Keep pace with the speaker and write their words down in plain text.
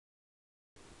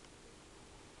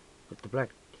Got the black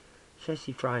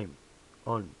chassis frame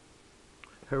on.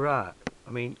 Hurrah!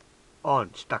 I mean,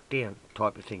 on, stuck down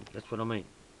type of thing. That's what I mean.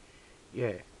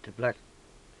 Yeah, the black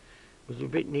was a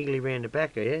bit niggly around the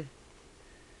back there.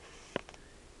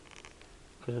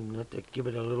 Because I'm going to have to give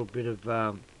it a little bit of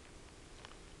a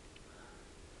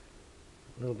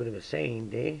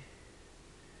sand there.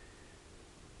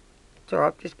 It's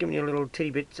alright, just giving you a little titty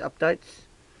bits updates.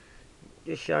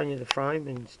 Just showing you the frame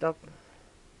and stuff.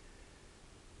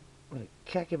 What a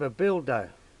cack of a build though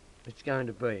it's going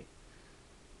to be.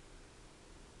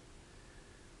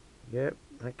 Yep,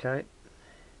 okay.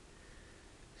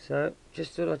 So,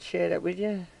 just thought I'd share that with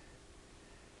you.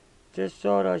 Just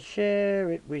thought I'd share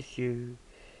it with you.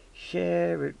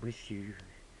 Share it with you.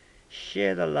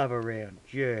 Share the love around.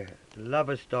 Yeah, the love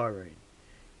of styrene.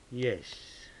 Yes.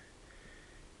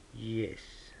 Yes.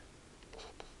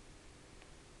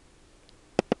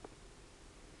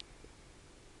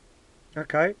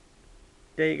 Okay,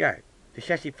 there you go. The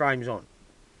chassis frame's on.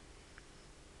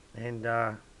 And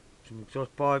some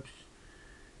exhaust pipes.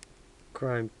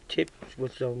 Chrome tips,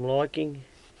 which I'm liking.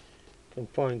 I'm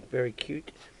finding very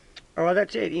cute. Alright,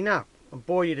 that's it. Enough. I'll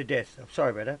bore you to death. I'm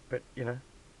sorry about that, but you know.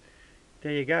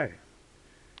 There you go.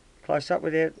 Close up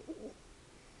without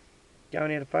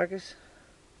going out of focus.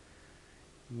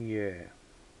 Yeah.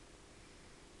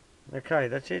 Okay,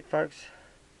 that's it, folks.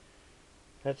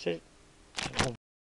 That's it.